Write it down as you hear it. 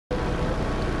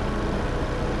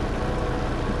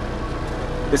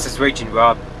This is Raging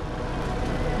Rob.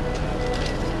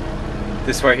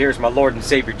 This right here is my Lord and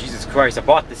Savior Jesus Christ. I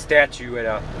bought this statue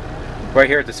at right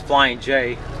here at this Flying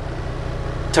J,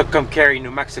 Tucumcari,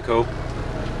 New Mexico.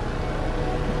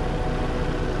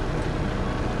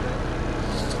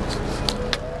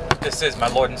 This is my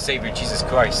Lord and Savior Jesus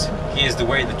Christ. He is the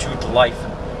way, the truth, the life.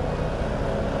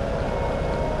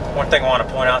 One thing I want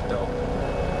to point out though,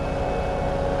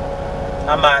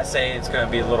 I might say it's going to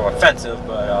be a little offensive,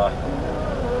 but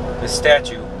this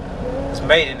statue is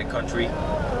made in the country.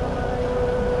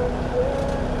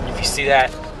 If you see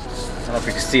that, I don't know if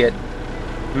you can see it.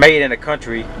 Made in a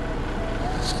country.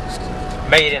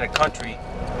 Made in a country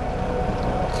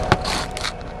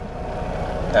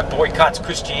that boycotts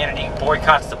Christianity,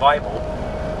 boycotts the Bible,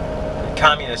 and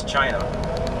communist China.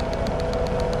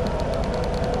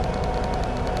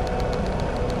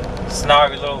 So now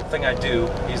every little thing I do,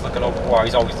 he's looking over. Well,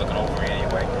 he's always looking over me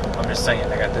anyway. I'm just saying,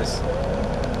 I got this.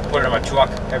 Put it in my truck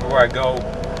everywhere I go.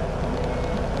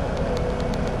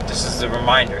 This is a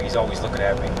reminder. He's always looking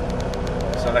at me.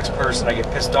 So the next person I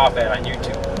get pissed off at on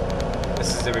YouTube,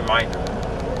 this is a reminder.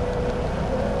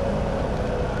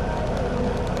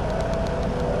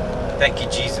 Thank you,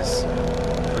 Jesus,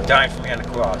 for dying for me on the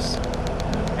cross.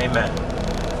 Amen.